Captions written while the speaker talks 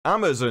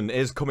Amazon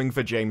is coming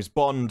for James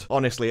Bond.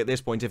 Honestly, at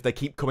this point, if they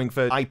keep coming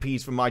for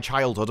IPs from my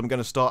childhood, I'm going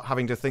to start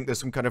having to think there's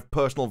some kind of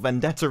personal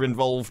vendetta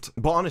involved.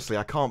 But honestly,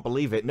 I can't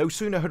believe it. No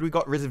sooner had we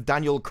got rid of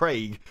Daniel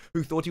Craig,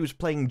 who thought he was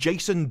playing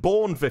Jason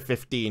Bourne for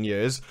 15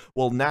 years,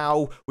 well,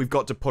 now we've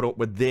got to put up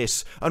with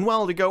this. And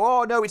while they go,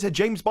 oh no, it's a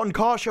James Bond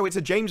car show, it's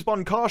a James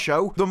Bond car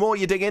show, the more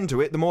you dig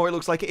into it, the more it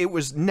looks like it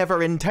was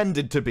never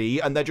intended to be,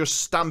 and they're just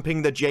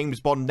stamping the James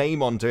Bond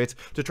name onto it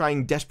to try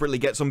and desperately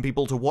get some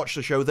people to watch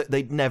the show that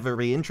they'd never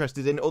be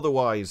interested in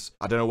otherwise.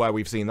 I don't know where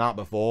we've seen that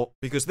before,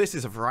 because this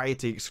is a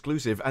Variety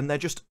exclusive, and they're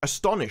just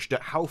astonished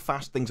at how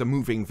fast things are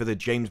moving for the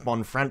James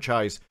Bond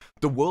franchise.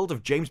 The world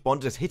of James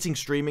Bond is hitting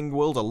streaming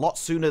world a lot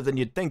sooner than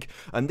you'd think,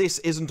 and this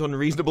isn't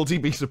unreasonable to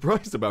be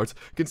surprised about,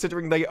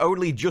 considering they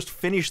only just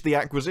finished the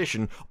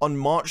acquisition on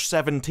March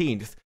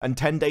 17th, and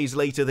 10 days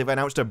later they've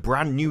announced a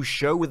brand new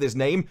show with his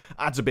name.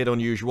 That's a bit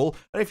unusual,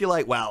 and if you're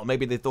like, well,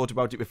 maybe they thought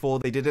about it before,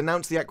 they did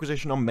announce the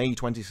acquisition on May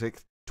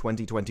 26th,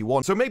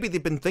 2021. So maybe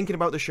they've been thinking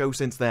about the show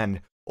since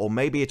then, or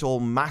maybe it all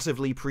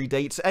massively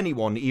predates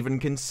anyone even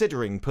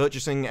considering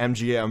purchasing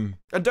MGM.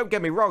 And don't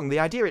get me wrong, the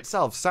idea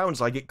itself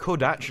sounds like it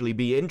could actually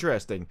be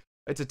interesting.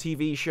 It's a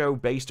TV show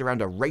based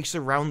around a race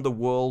around the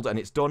world, and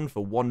it's done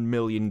for £1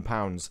 million.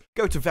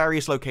 Go to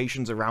various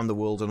locations around the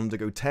world and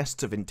undergo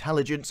tests of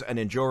intelligence and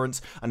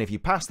endurance, and if you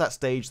pass that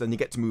stage, then you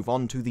get to move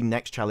on to the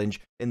next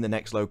challenge in the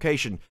next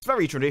location. It's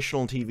very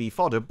traditional TV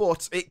fodder,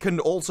 but it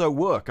can also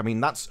work. I mean,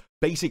 that's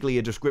basically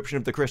a description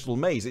of the Crystal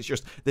Maze. It's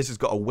just, this has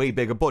got a way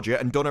bigger budget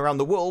and done around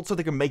the world so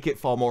they can make it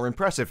far more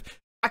impressive.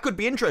 I could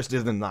be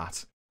interested in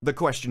that. The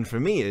question for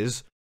me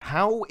is,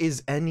 how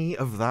is any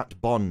of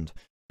that Bond?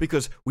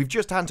 Because we've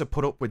just had to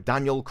put up with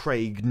Daniel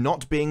Craig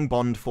not being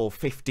Bond for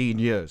 15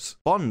 years.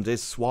 Bond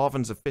is suave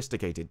and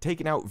sophisticated,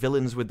 taking out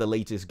villains with the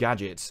latest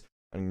gadgets,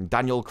 and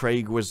Daniel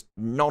Craig was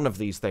none of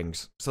these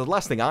things. So the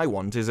last thing I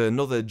want is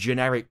another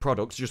generic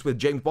product just with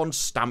James Bond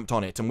stamped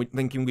on it, and we're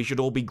thinking we should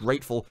all be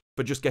grateful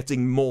for just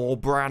getting more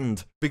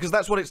brand. Because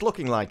that's what it's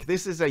looking like.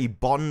 This is a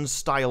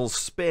Bond-style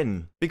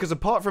spin. Because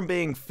apart from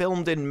being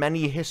filmed in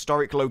many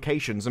historic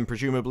locations and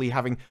presumably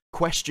having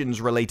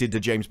questions related to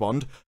James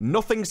Bond,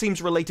 nothing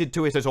seems related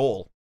to it at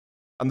all.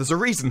 And there's a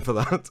reason for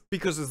that.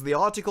 Because as the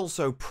article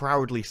so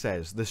proudly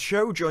says, the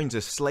show joins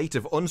a slate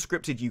of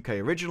unscripted UK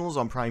originals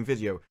on Prime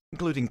Video,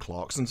 including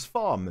Clarkson's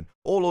Farm and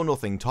All or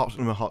Nothing,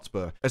 Tottenham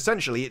Hotspur.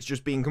 Essentially, it's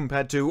just being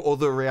compared to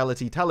other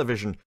reality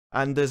television.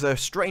 And there's a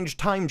strange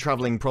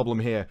time-travelling problem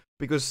here,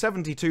 because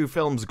 72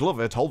 Films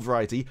Glover told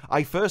Variety,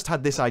 I first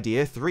had this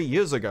idea 3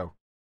 years ago.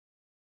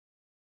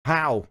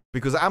 How?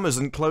 Because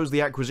Amazon closed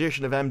the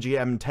acquisition of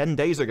MGM 10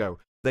 days ago.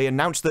 They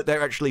announced that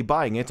they're actually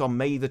buying it on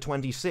May the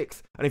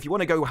 26th. And if you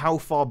want to go how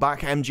far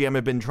back MGM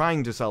have been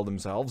trying to sell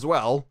themselves,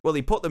 well,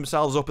 they put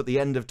themselves up at the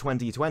end of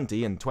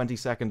 2020 and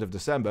 22nd of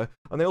December,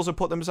 and they also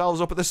put themselves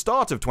up at the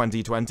start of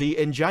 2020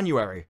 in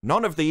January.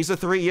 None of these are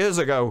 3 years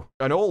ago.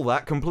 And all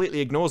that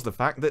completely ignores the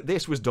fact that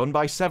this was done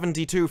by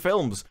 72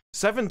 films.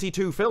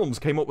 72 films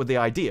came up with the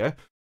idea.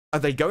 Are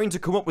they going to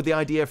come up with the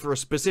idea for a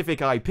specific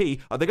IP?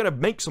 Are they going to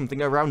make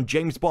something around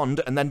James Bond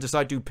and then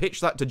decide to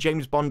pitch that to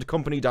James Bond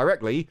company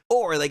directly?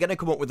 Or are they going to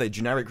come up with a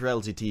generic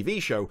reality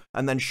TV show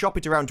and then shop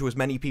it around to as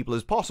many people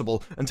as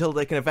possible until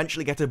they can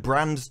eventually get a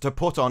brand to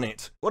put on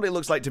it? What it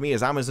looks like to me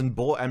is Amazon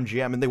bought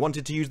MGM and they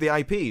wanted to use the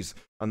IPs.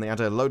 And they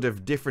had a load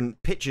of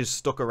different pitches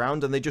stuck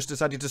around and they just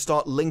decided to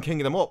start linking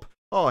them up.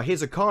 Oh,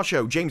 here's a car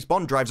show. James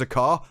Bond drives a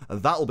car.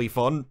 That'll be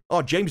fun.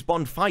 Oh, James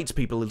Bond fights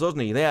people, doesn't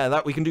he? Yeah,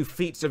 that we can do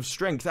feats of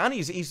strength. And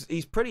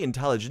he's pretty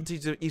intelligent.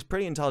 He's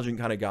pretty intelligent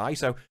kind of guy.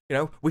 So, you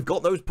know, we've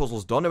got those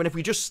puzzles done. I mean, if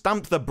we just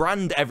stamp the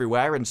brand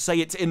everywhere and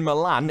say it's in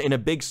Milan in a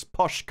big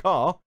posh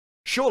car,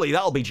 surely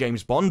that'll be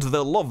James Bond.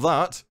 They'll love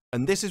that.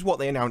 And this is what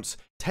they announce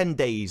 10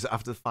 days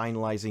after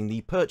finalizing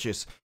the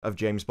purchase of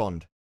James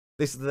Bond.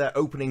 This is their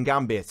opening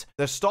gambit.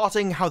 They're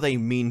starting how they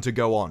mean to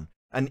go on.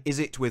 And is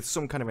it with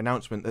some kind of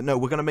announcement that, no,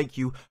 we're going to make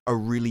you a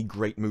really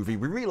great movie.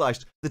 We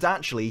realized that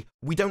actually,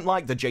 we don't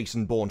like the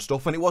Jason Bourne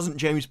stuff, and it wasn't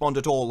James Bond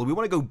at all. We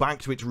want to go back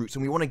to its roots,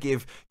 and we want to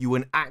give you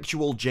an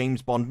actual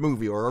James Bond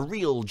movie, or a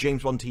real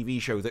James Bond TV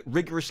show that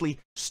rigorously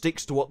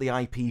sticks to what the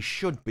IP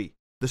should be.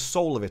 The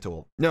soul of it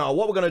all. Now,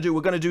 what we're going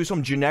to do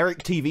some generic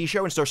TV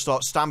show and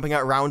start stamping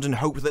it around and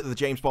hope that the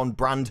James Bond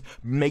brand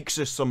makes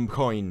us some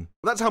coin.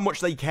 That's how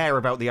much they care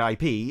about the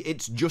IP.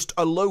 It's just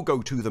a logo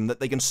to them that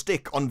they can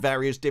stick on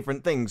various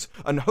different things.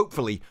 And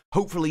hopefully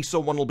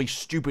someone will be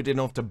stupid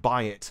enough to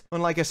buy it.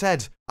 And like I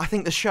said, I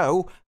think the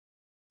show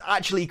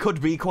actually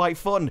could be quite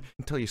fun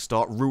until you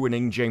start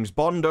ruining James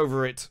Bond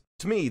over it.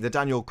 To me, the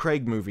Daniel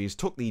Craig movies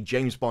took the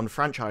James Bond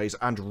franchise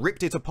and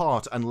ripped it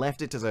apart and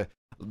left it as a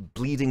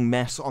bleeding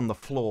mess on the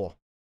floor.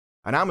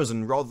 And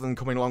Amazon, rather than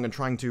coming along and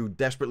trying to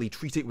desperately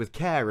treat it with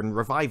care and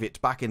revive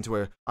it back into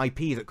a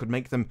IP that could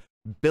make them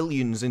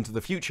billions into the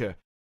future,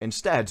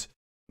 instead,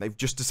 they've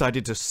just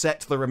decided to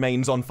set the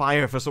remains on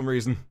fire for some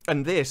reason.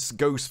 And this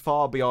goes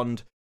far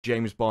beyond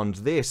James Bond.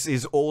 This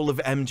is all of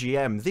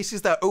MGM. This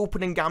is their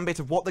opening gambit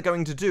of what they're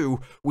going to do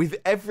with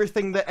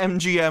everything that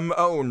MGM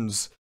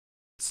owns.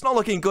 It's not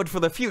looking good for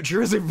the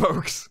future, is it,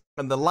 folks?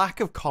 And the lack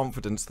of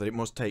confidence that it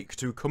must take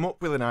to come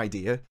up with an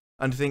idea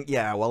and think,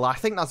 yeah, well, I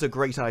think that's a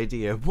great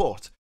idea,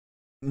 but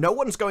no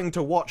one's going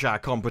to watch our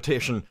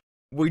competition.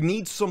 We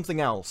need something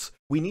else.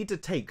 We need to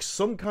take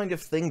some kind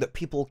of thing that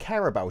people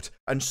care about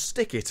and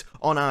stick it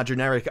on our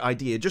generic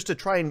idea just to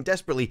try and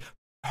desperately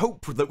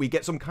hope that we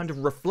get some kind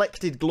of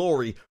reflected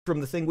glory from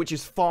the thing which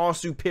is far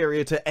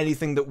superior to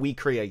anything that we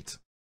create.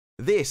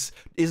 This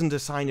isn't a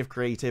sign of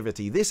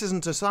creativity. This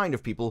isn't a sign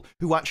of people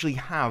who actually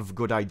have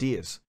good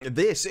ideas.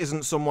 This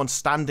isn't someone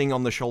standing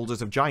on the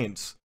shoulders of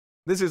giants.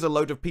 This is a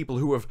load of people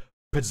who have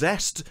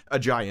possessed a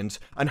giant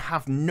and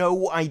have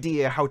no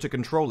idea how to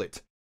control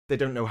it. They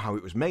don't know how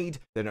it was made,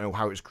 they don't know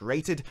how it was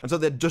created, and so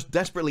they're just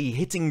desperately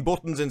hitting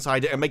buttons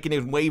inside it and making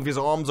it wave his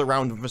arms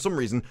around, and for some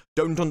reason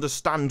don't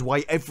understand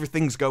why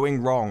everything's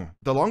going wrong.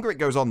 The longer it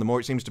goes on, the more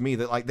it seems to me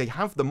that, like, they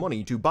have the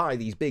money to buy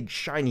these big,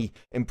 shiny,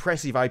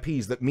 impressive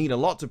IPs that mean a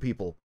lot to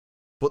people,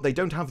 but they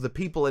don't have the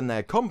people in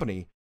their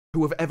company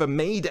who have ever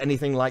made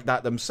anything like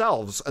that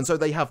themselves, and so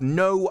they have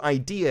no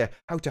idea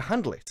how to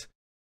handle it.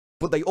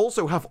 But they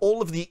also have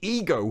all of the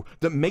ego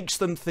that makes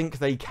them think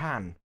they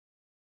can.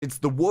 It's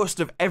the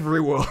worst of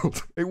every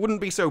world. It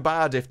wouldn't be so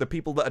bad if the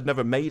people that had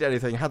never made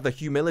anything had the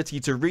humility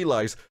to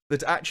realize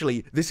that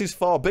actually, this is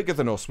far bigger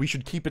than us, we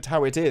should keep it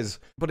how it is.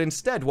 But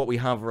instead, what we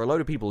have are a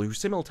load of people who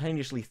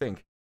simultaneously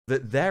think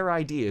that their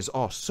ideas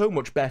are so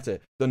much better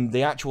than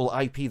the actual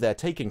IP they're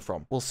taking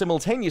from, while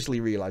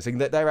simultaneously realizing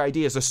that their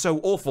ideas are so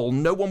awful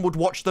no one would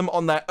watch them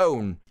on their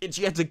own. It's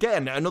yet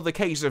again another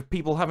case of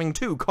people having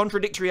two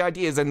contradictory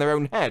ideas in their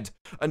own head,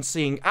 and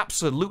seeing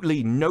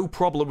absolutely no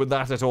problem with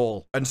that at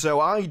all. And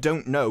so I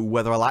don't know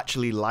whether I'll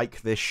actually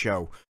like this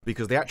show,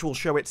 because the actual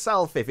show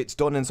itself, if it's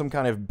done in some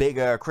kind of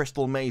bigger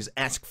Crystal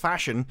Maze-esque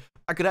fashion,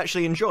 I could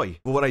actually enjoy.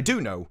 But what I do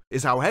know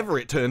is, however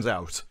it turns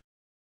out,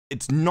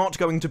 it's not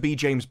going to be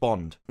James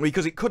Bond,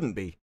 because it couldn't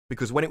be,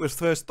 because when it was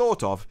first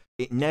thought of,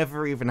 it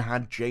never even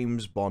had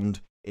James Bond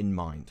in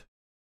mind.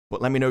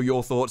 But let me know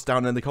your thoughts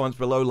down in the comments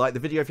below, like the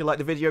video if you like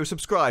the video,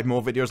 subscribe,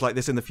 more videos like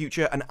this in the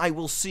future, and I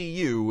will see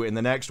you in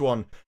the next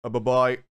one. Bye-bye.